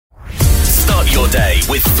day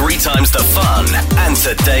with 3 times the fun and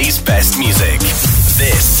today's best music.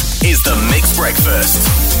 This is The Mixed Breakfast.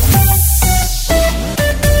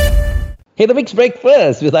 Hey, The Mixed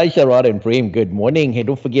Breakfast with Aisha, Rod and Prem. Good morning. Hey,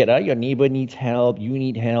 don't forget, your neighbor needs help. You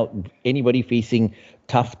need help. Anybody facing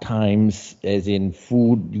tough times, as in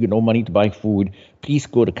food, you got no money to buy food, please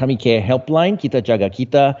go to Kami Care Helpline, Kita Jaga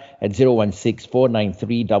Kita, at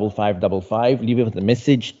 016-493-5555. Leave it with a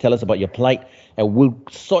message. Tell us about your plight, and we'll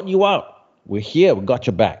sort you out. We're here. We got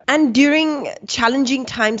your back. And during challenging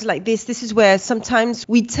times like this is where sometimes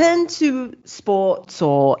we turn to sports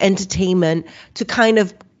or entertainment to kind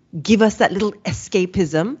of give us that little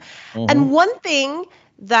escapism. Mm-hmm. And one thing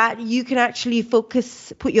that you can actually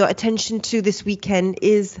put your attention to this weekend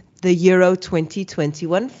is the Euro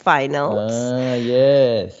 2021 finals.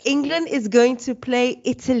 Yes. England is going to play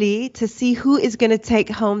Italy to see who is going to take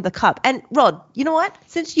home the cup. And Rod, you know what?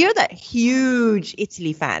 Since you're that huge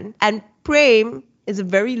Italy fan, and Prem is a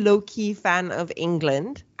very low-key fan of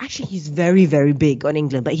England. Actually, he's very, very big on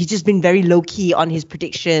England, but he's just been very low-key on his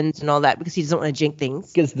predictions and all that because he doesn't want to jinx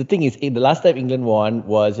things. Because the thing is, the last time England won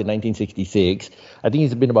was in 1966. I think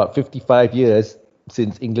it's been about 55 years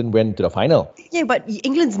since England went to the final. Yeah, but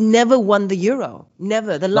England's never won the Euro.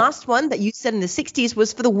 Never. The last one that you said in the 60s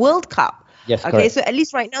was for the World Cup. Yes, okay, correct. so at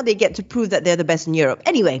least right now they get to prove that they're the best in Europe.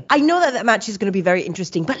 Anyway, I know that match is going to be very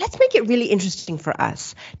interesting, but let's make it really interesting for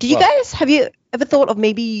us. Have you ever thought of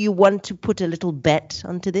maybe you want to put a little bet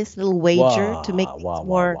onto this, little wager to make it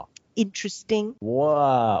more interesting?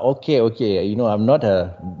 Wow, okay. I'm not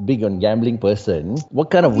a big on gambling person. What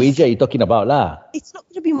kind of wager are you talking about lah? It's not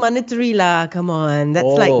going to be monetary lah, come on.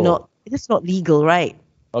 That's that's not legal, right?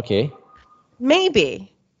 Okay.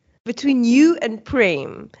 Maybe between you and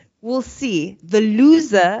Prem, we'll see. The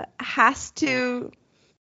loser has to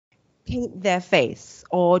paint their face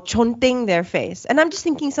or chonting their face. And I'm just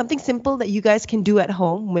thinking something simple that you guys can do at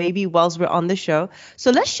home, maybe whilst we're on the show.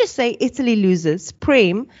 So let's just say Italy loses.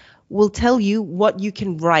 Prem will tell you what you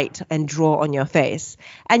can write and draw on your face.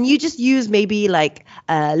 And you just use maybe like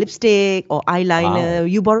lipstick or eyeliner. Wow.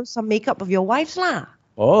 You borrow some makeup of your wife's lah.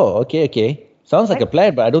 Oh, okay. Sounds like a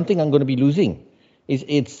plan, but I don't think I'm going to be losing.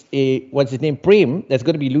 It's what's his name, Prem, that's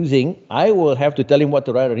going to be losing. I will have to tell him what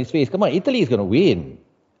to write on his face. Come on, Italy is going to win.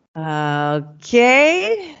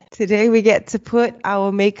 Okay. Today we get to put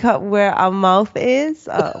our makeup where our mouth is.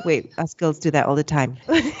 Wait, us girls do that all the time.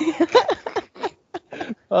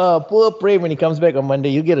 Poor Prem, when he comes back on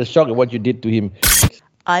Monday, you'll get a shock at what you did to him.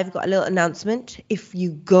 I've got a little announcement. If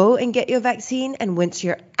you go and get your vaccine, and once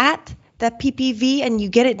you're at that PPV and you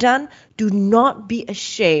get it done, do not be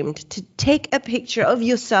ashamed to take a picture of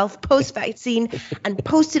yourself post-vaccine and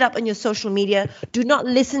post it up on your social media. Do not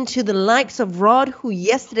listen to the likes of Rod, who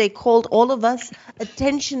yesterday called all of us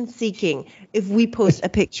attention-seeking if we post a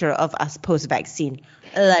picture of us post-vaccine.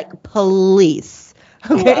 Like, police.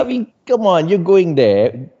 Okay? Well, I mean, come on, you're going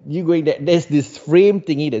there. There's this frame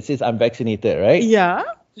thingy that says I'm vaccinated, right? Yeah.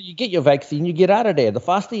 So you get your vaccine, you get out of there. The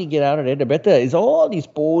faster you get out of there, the better. It's all these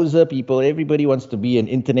poser people. Everybody wants to be an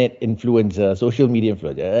internet influencer, social media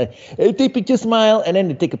influencer. They take picture, smile, and then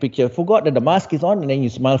they take a picture. Forgot that the mask is on, and then you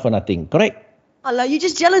smile for nothing. Correct? Alah, you're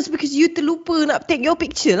just jealous because you terlupa nak take your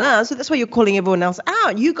picture lah. So that's why you're calling everyone else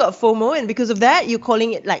out. You got FOMO, and because of that, you're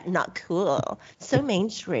calling it like not cool. So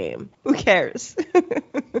mainstream. Who cares?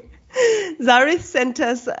 Zarith sent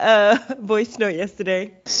us a voice note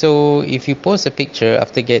yesterday. So if you post a picture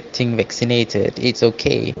after getting vaccinated, it's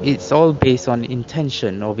okay. It's all based on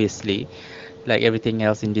intention, obviously, like everything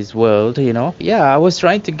else in this world, Yeah, I was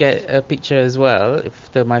trying to get a picture as well.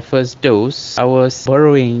 After my first dose, I was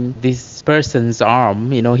borrowing this person's arm,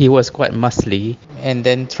 he was quite muscly. And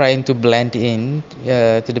then trying to blend in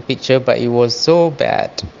to the picture, but it was so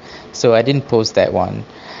bad. So I didn't post that one.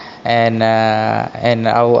 And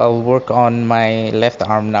I'll work on my left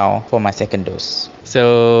arm now for my second dose.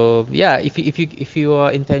 So yeah, if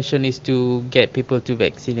your intention is to get people to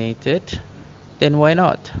vaccinated, then why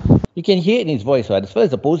not? You can hear it in his voice, right? As far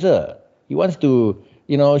as a poser, he wants to,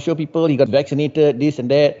 show people he got vaccinated, this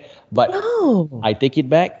and that. But no. I take it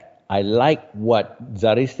back. I like what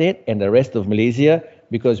Zari said and the rest of Malaysia,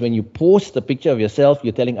 because when you post a picture of yourself,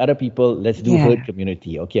 you're telling other people, let's do herd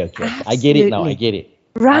community. Okay. Absolutely. I get it now. I get it.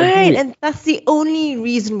 Right, and that's the only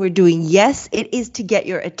reason we're doing. Yes, it is to get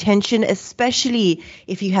your attention, especially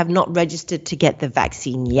if you have not registered to get the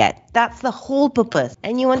vaccine yet. That's the whole purpose.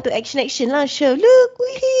 And you want to action lah, show.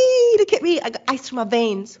 Look at me. I got ice from my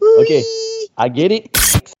veins. Wee. Okay, I get it.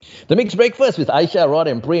 The Mixed Breakfast with Aisha, Rod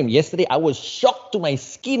and Prem. Yesterday, I was shocked to my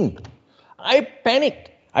skin. I panicked.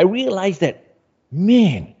 I realized that,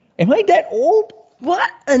 man, am I that old? What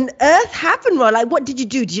on earth happened, Rod? Like, what did you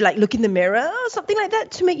do? Did you like look in the mirror or something like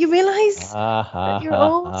that to make you realize that you're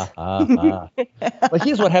old? But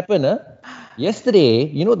here's what happened, huh? Yesterday,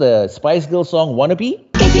 you know the Spice Girls song Wannabe?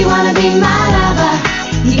 If you wanna be my lover,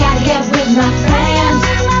 you gotta get with my friends.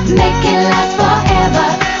 Make it last forever.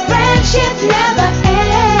 Friendship never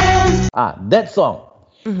ends. That song.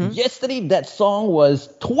 Yesterday, that song was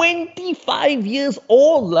 25 years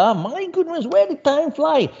old. My goodness, where did time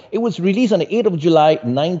fly? It was released on the 8th of July,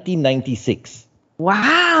 1996.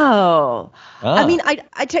 Wow. I mean,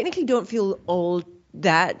 I technically don't feel old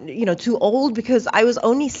too old because I was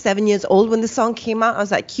only 7 years old when the song came out. I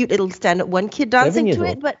was like cute little stand-up one kid dancing to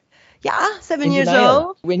it, but yeah, 7 years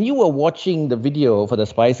old. When you were watching the video for the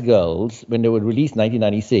Spice Girls, when they were released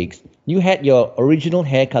 1996, you had your original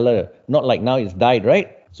hair color, not like now it's dyed,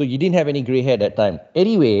 right? So you didn't have any gray hair at that time.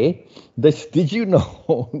 Anyway, did you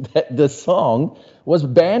know that the song was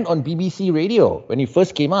banned on BBC Radio when it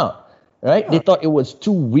first came out, right? They thought it was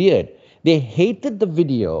too weird. They hated the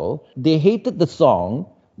video. They hated the song.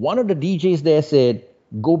 One of the DJs there said,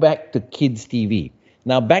 go back to kids' TV.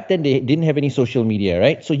 Now, back then, they didn't have any social media,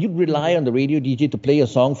 right? So you'd rely on the radio DJ to play a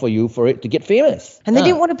song for you for it to get famous. And they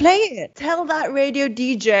didn't want to play it. Tell that radio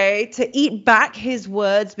DJ to eat back his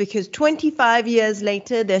words because 25 years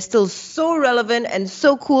later, they're still so relevant and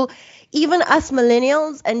so cool. Even us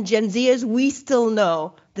millennials and Gen Zers, we still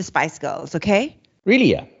know the Spice Girls, okay? Really,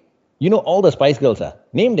 yeah? You know all the Spice Girls,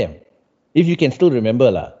 Name them. If you can still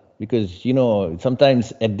remember, because,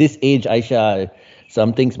 sometimes at this age, Aisha,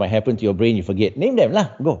 some things might happen to your brain, you forget. Name them,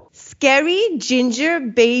 go. Scary, ginger,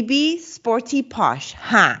 baby, sporty, posh.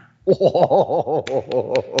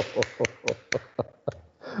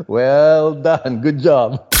 Well done. Good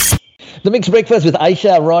job. The Mixed Breakfast with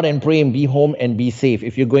Aisha, Rod and Prem. Be home and be safe.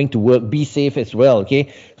 If you're going to work, be safe as well,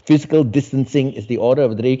 okay? Physical distancing is the order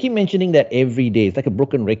of the day. You keep mentioning that every day. It's like a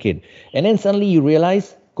broken record. And then suddenly you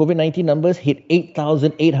realize COVID-19 numbers hit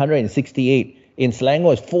 8,868. In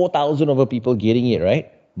Selangor, it's 4,000 over people getting it, right?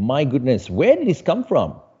 My goodness, where did this come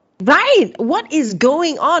from? Right. What is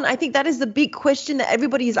going on? I think that is the big question that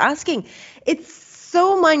everybody is asking. It's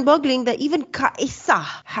so mind-boggling that even Kaisa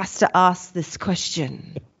has to ask this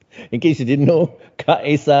question. In case you didn't know,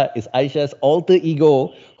 Kaisa is Aisha's alter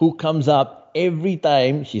ego who comes up every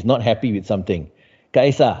time she's not happy with something.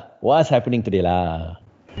 Kaisa, what's happening today lah?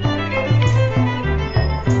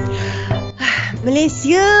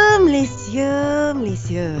 Malaysia.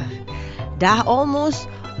 Dah almost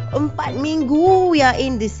 4 minggu we are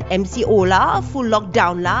in this MCO lah, full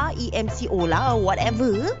lockdown lah, EMCO lah,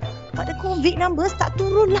 whatever. But the COVID numbers tak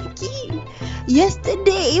turun lagi.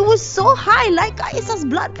 Yesterday it was so high like Aisa's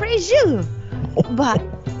blood pressure. But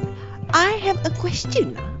I have a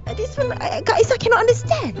question. This one Aisa cannot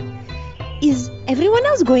understand. Is everyone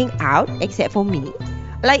else going out except for me?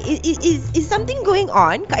 Like, is something going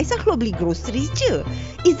on? Kak Aisah keluar beli groceries je.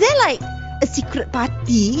 Is there like a secret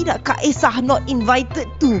party that Kak Aisah not invited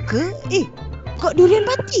to ke? Got durian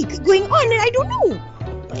party ke going on and I don't know.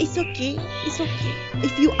 But it's okay.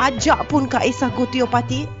 If you ajak pun Kak Aisah go to your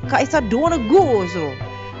party, Kak Aisah don't want to go also.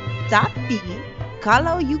 Tapi,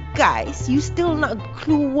 kalau you guys, you still nak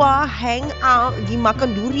keluar, hang out, pergi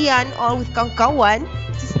makan durian all with kawan-kawan,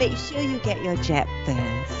 just make sure you get your jab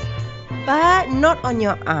first. But not on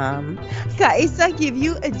your arm. Kak Aisah give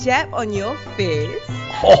you a jab on your face.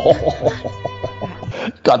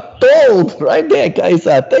 Got told right there, Kak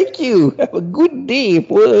Aisah. Thank you. Have a good day,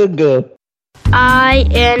 poor girl.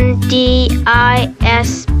 INDISP.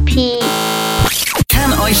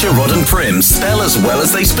 Can Aisha, Rod and Prim spell as well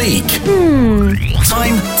as they speak?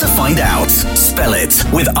 Time to find out. Spell it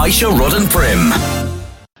with Aisha, Rod and Prim.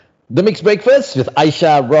 The Mixed Breakfast with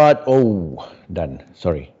Aisha, Rod. Oh, done.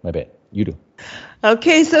 Sorry, my bad. You do.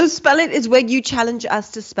 Okay, so spell it is where you challenge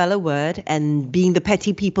us to spell a word, and being the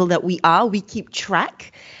petty people that we are, we keep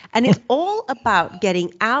track. And it's all about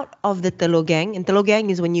getting out of the telur gang. And telur gang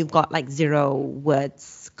is when you've got like 0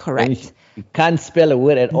 words correct. You can't spell a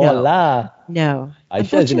word at all lah. No.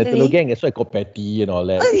 Aisha is in the telur gang, that's why I call petty and all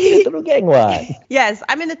that. It's the telur gang, what? Yes,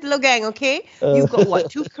 I'm in the telur gang, okay? You've got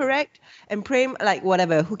what, 2 correct? And Prem, like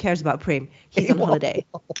whatever, who cares about Prem? He's on holiday.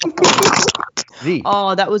 Z.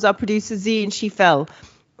 Oh, that was our producer Z and she fell.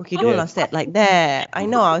 Okay, don't laugh that like that. I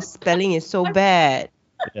know our spelling is so bad.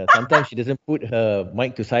 Yeah, sometimes she doesn't put her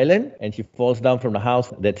mic to silent and she falls down from the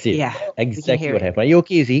house. That's it. Yeah, exactly what happened. Are you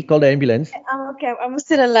okay, Z? Call the ambulance. I'm okay. I'm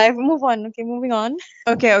still alive. Move on. Okay, moving on.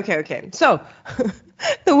 Okay. So,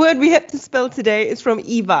 the word we have to spell today is from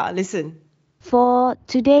Eva. Listen. For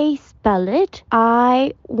today's spell it,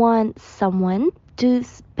 I want someone to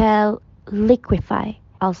spell liquefy.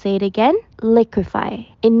 I'll say it again, liquefy.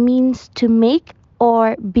 It means to make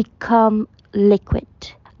or become liquid.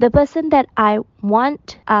 The person that I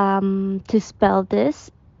want to spell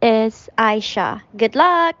this is Aisha. Good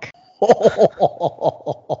luck.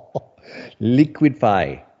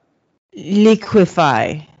 Liquidify.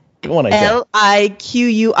 Liquefy. Come on, Aisha.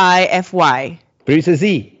 Liquify. Producer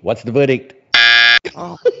Z, what's the verdict?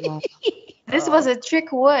 Oh, no. This was a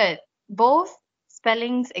trick word. Both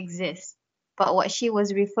spellings exist, but what she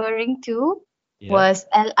was referring to was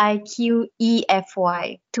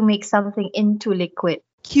liquefy, to make something into liquid.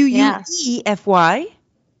 Quefy.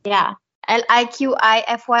 Yeah.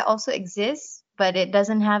 Liquify also exists, but it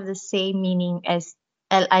doesn't have the same meaning as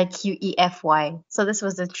liquefy. So this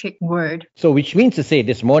was the trick word. So, which means to say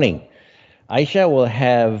this morning, Aisha will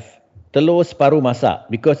have telur separuh masak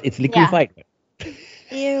because it's liquefied.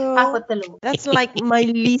 Ew. Half a telur. That's like my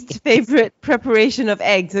least favorite preparation of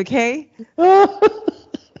eggs, okay?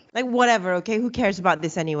 Like, whatever, okay? Who cares about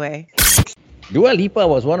this anyway? Dua Lipa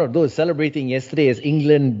was one of those celebrating yesterday as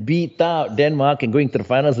England beat out Denmark and going to the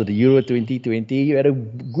finals of the Euro 2020. You had a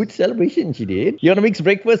good celebration, she did. You're on a mixed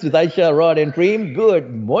breakfast with Aisha, Rod and Prem.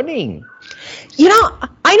 Good morning. You know,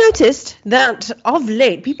 I noticed that of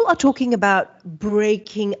late, people are talking about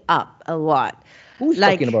breaking up a lot. Who's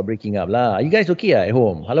talking about breaking up? Are you guys okay at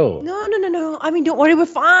home? Hello? No. I mean, don't worry, we're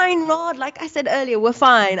fine, Rod. Like I said earlier, we're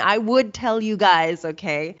fine. I would tell you guys,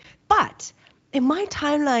 okay? But in my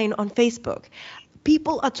timeline on Facebook,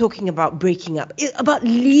 people are talking about breaking up, about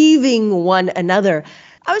leaving one another.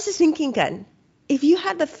 I was just thinking, Kan, if you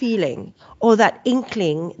had the feeling or that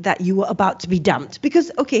inkling that you were about to be dumped,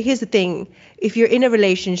 because, okay, here's the thing. If you're in a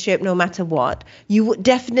relationship, no matter what, you would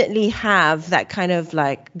definitely have that kind of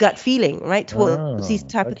like gut feeling, right, towards these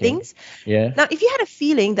type of things. Yeah. Now, if you had a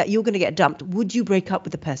feeling that you're going to get dumped, would you break up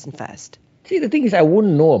with the person first? See, the thing is, I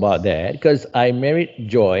wouldn't know about that because I married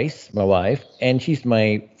Joyce, my wife, and she's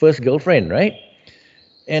my first girlfriend, right?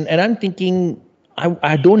 And I'm thinking,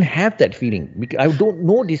 I don't have that feeling. I don't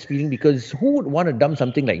know this feeling because who would want to dump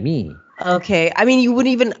something like me? Okay. I mean, you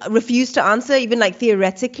wouldn't even refuse to answer, even like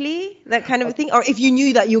theoretically, that kind of a thing? Or if you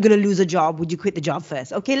knew that you were going to lose a job, would you quit the job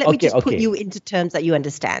first? Okay, let me just put you into terms that you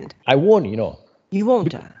understand. I won't, you know. You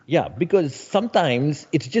won't? Yeah, because sometimes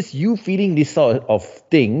it's just you feeling this sort of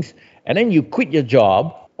things and then you quit your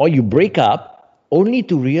job or you break up only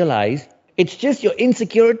to realize it's just your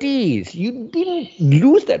insecurities. You didn't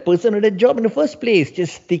lose that person or that job in the first place.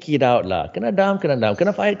 Just stick it out lah. Kena down.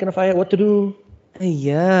 Kena fire. What to do?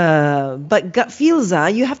 Yeah, but gut feels,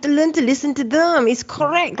 you have to learn to listen to them. It's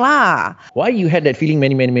correct lah. Why you had that feeling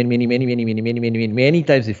many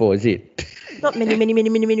times before, is it? Not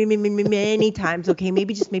many times, okay?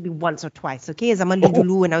 Maybe once or twice, okay? Zaman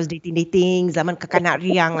dulu when I was dating, zaman kakak nak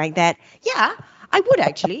riang like that. Yeah, I would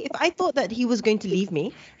actually. If I thought that he was going to leave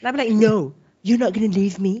me, and I'd be like, no, you're not going to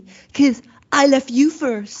leave me because I left you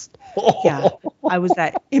first. Yeah, I was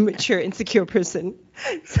that immature, insecure person.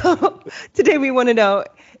 So today we want to know,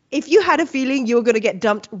 if you had a feeling you were going to get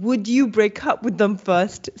dumped, would you break up with them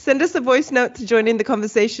first? Send us a voice note to join in the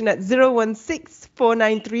conversation at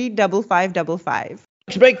 016-493-5555.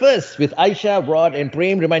 It's breakfast with Aisha, Rod and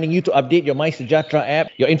Prem, reminding you to update your My Sejahtera app.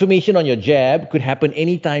 Your information on your jab could happen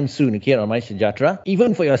anytime soon, okay, on My Sejahtera,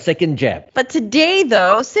 even for your second jab. But today,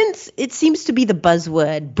 though, since it seems to be the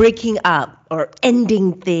buzzword, breaking up or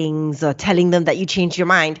ending things or telling them that you changed your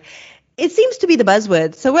mind, it seems to be the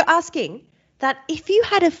buzzword. So we're asking that if you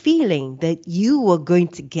had a feeling that you were going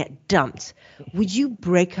to get dumped, would you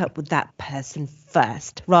break up with that person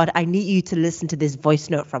first? Rod, I need you to listen to this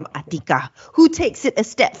voice note from Atika, who takes it a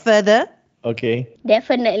step further. Okay.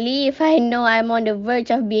 Definitely, if I know I'm on the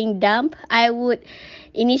verge of being dumped, I would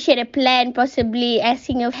initiate a plan, possibly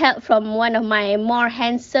asking of help from one of my more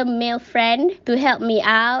handsome male friend to help me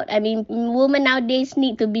out. I mean, women nowadays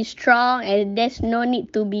need to be strong and there's no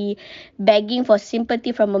need to be begging for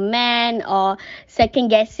sympathy from a man or second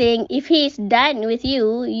guessing. If he is done with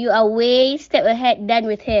you, you are way step ahead done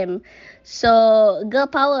with him. So, girl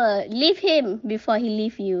power, leave him before he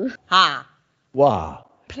leave you. Wow.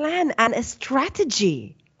 Plan and a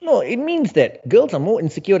strategy. No, it means that girls are more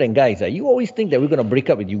insecure than guys. You always think that we're going to break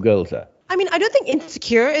up with you girls. I mean, I don't think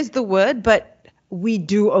insecure is the word, but we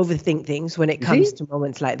do overthink things when it comes to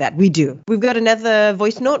moments like that. We do. We've got another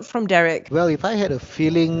voice note from Derek. Well, if I had a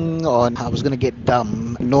feeling on I was going to get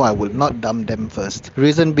dumped, no, I would not dump them first.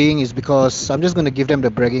 Reason being is because I'm just going to give them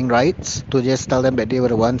the bragging rights to just tell them that they were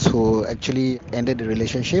the ones who actually ended the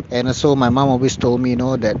relationship. And also my mom always told me,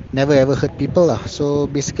 that never ever hurt people. So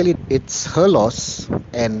basically it's her loss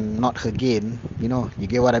and not her gain. You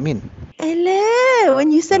get what I mean? Eleh, Yeah,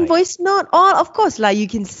 when you send Right. voice note, of course, like you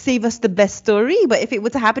can save us the best story. But if it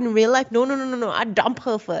were to happen in real life, no, I dump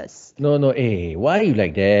her first. No, why are you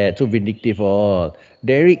like that? So vindictive all.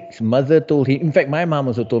 Derek's mother told him, in fact, my mom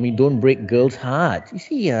also told me, don't break girls' hearts. You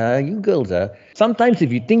see, you girls, sometimes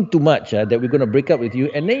if you think too much that we're going to break up with you,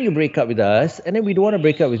 and then you break up with us, and then we don't want to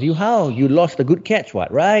break up with you, how? You lost a good catch,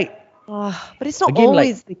 what, right? But it's not Again, like-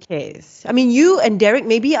 always the case. I mean, you and Derek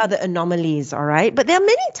maybe are the anomalies, all right? But there are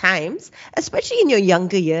many times, especially in your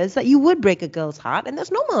younger years, that you would break a girl's heart, and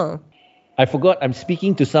that's normal. I forgot I'm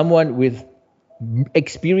speaking to someone with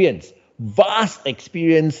experience, vast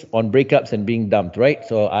experience on breakups and being dumped, right?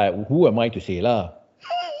 So who am I to say lah?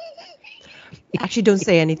 Actually, don't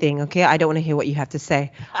say anything, okay? I don't want to hear what you have to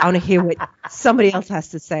say. I want to hear what somebody else has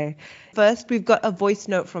to say. First, we've got a voice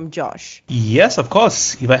note from Josh. Yes, of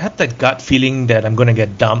course. If I have that gut feeling that I'm going to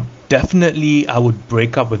get dumped, definitely I would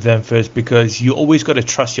break up with them first, because you always got to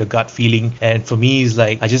trust your gut feeling. And for me, it's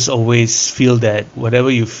like I just always feel that whatever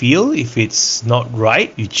you feel, if it's not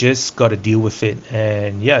right, you just got to deal with it.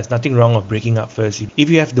 And yeah, it's nothing wrong of breaking up first if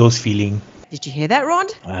you have those feelings. Did you hear that,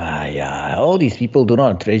 Rod? Yeah, all these people do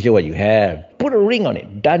not treasure what you have. Put a ring on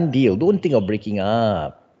it, done deal. Don't think of breaking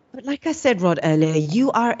up. But like I said, Rod, earlier,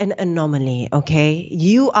 you are an anomaly, okay?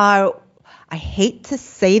 You are, I hate to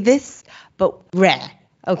say this, but rare,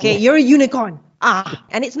 okay? You're a unicorn.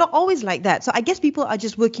 And it's not always like that. So I guess people are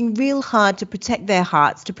just working real hard to protect their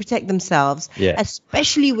hearts, to protect themselves,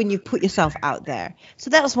 especially when you put yourself out there. So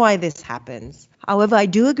that's why this happens. However, I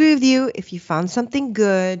do agree with you. If you found something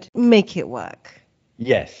good, make it work.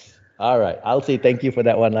 Yes. All right. I'll say thank you for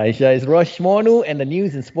that one, Aisha. It's Rosh Monu and the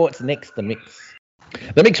news and sports next, The Mix.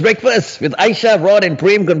 The Mix Breakfast with Aisha, Rod and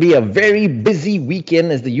Prem going to be a very busy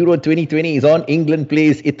weekend as the Euro 2020 is on. England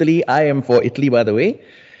plays Italy. I am for Italy, by the way.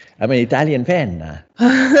 I'm an Italian fan.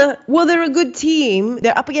 Well, they're a good team.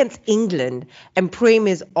 They're up against England, and Prem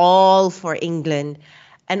is all for England.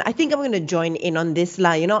 And I think I'm going to join in on this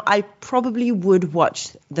line. You know, I probably would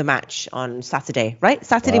watch the match on Saturday, right?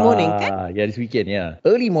 Saturday morning. Yeah, this weekend, yeah.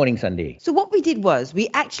 Early morning Sunday. So what we did was we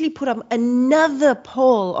actually put up another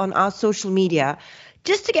poll on our social media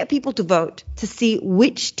just to get people to vote to see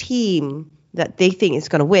which team that they think is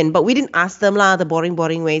going to win. But we didn't ask them the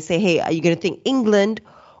boring way, say, hey, are you going to think England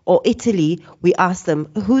or Italy? We asked them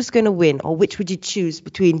who's going to win, or which would you choose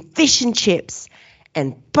between fish and chips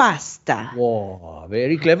and pasta. Wow,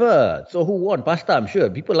 very clever. So who won? Pasta, I'm sure.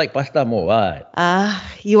 People like pasta more, right?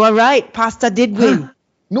 You are right. Pasta did win.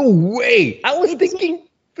 No way. I was thinking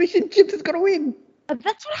fish and chips is going to win.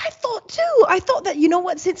 That's what I thought too. I thought that, you know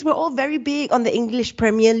what, since we're all very big on the English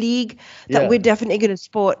Premier League, that we're definitely going to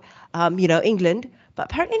support, England, but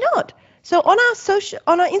apparently not. So on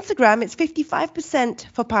our Instagram, it's 55%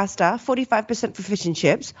 for pasta, 45% for fish and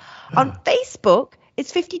chips. On Facebook,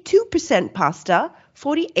 it's 52% pasta,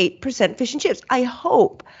 48% fish and chips. I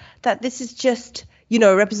hope that this is just,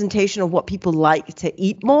 a representation of what people like to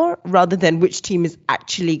eat more rather than which team is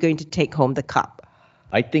actually going to take home the cup.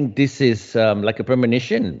 I think this is like a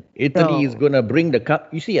premonition. Italy is going to bring the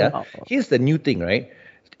cup. You see, here's the new thing, right?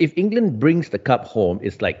 If England brings the cup home,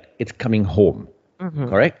 it's like it's coming home,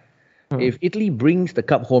 correct? If Italy brings the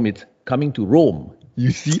cup home, it's coming to Rome.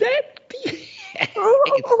 You see that?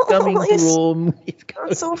 It's coming to Rome.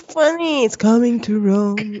 It's so funny. It's coming to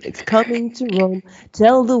Rome. It's coming to Rome.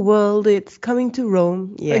 Tell the world it's coming to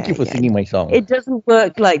Rome. Yeah, Thank you for singing my song. It doesn't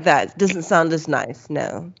work like that. It doesn't sound as nice.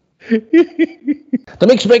 No. The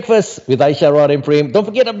Mixed Breakfast with Aisha, Rod and Prem. Don't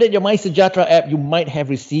forget to update your My Sejahtera app. You might have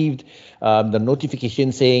received the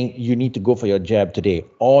notification saying you need to go for your jab today,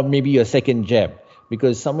 or maybe your second jab,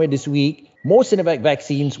 because somewhere this week, most Sinovac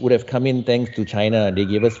vaccines would have come in thanks to China. They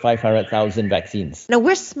gave us 500,000 vaccines. Now,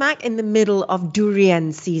 we're smack in the middle of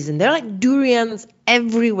durian season. There are like durians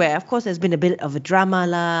everywhere. Of course, there's been a bit of a drama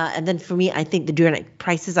lah. And then for me, I think the durian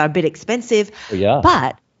prices are a bit expensive. Oh, yeah.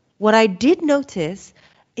 But what I did notice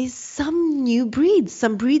is some new breeds,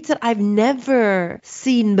 some breeds that I've never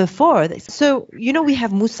seen before. So, we have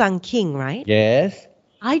Musang King, right? Yes.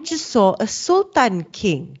 I just saw a Sultan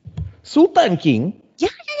King. Sultan King?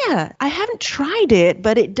 Yeah. I haven't tried it,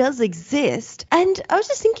 but it does exist. And I was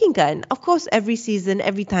just thinking, of course, every season,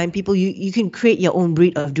 every time, people, you can create your own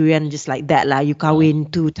breed of durian just like that. You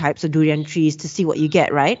kawin 2 types of durian trees to see what you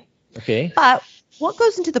get, right? Okay. But what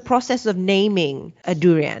goes into the process of naming a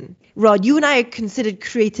durian? Rod, you and I are considered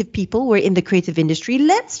creative people. We're in the creative industry.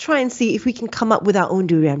 Let's try and see if we can come up with our own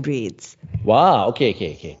durian breeds. Wow.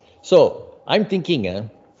 Okay. So I'm thinking,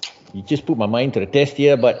 you just put my mind to the test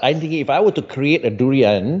here, but I'm thinking if I were to create a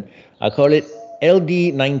durian, I call it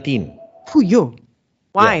LD19. Puyo.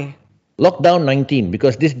 Why? Yeah. Lockdown 19,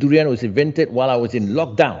 because this durian was invented while I was in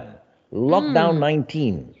lockdown. Lockdown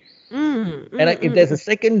 19. If there's a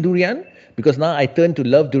second durian, because now I turn to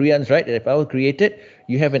love durians, right? If I were created,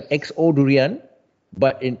 you have an XO durian,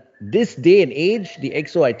 but in this day and age, the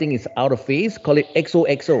XO I think is out of phase. Call it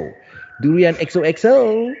XOXO. Durian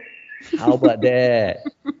XOXO. How about that?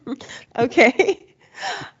 Okay.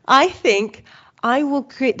 I think I will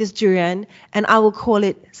create this durian and I will call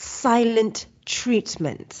it silent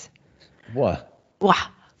treatment. What? Wow.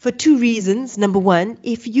 For two reasons. Number one,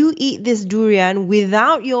 if you eat this durian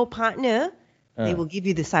without your partner, they will give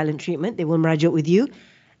you the silent treatment. They will merajuk with you.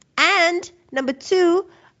 And number two,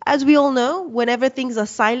 as we all know, whenever things are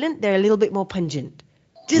silent, they're a little bit more pungent.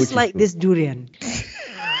 Just like this durian.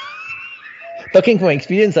 Talking from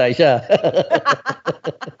experience, Aisha.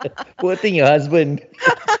 Poor thing, your husband.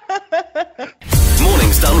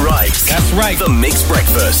 Mornings done right. That's right. The Mixed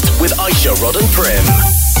Breakfast with Aisha, Rod and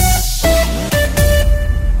Prim.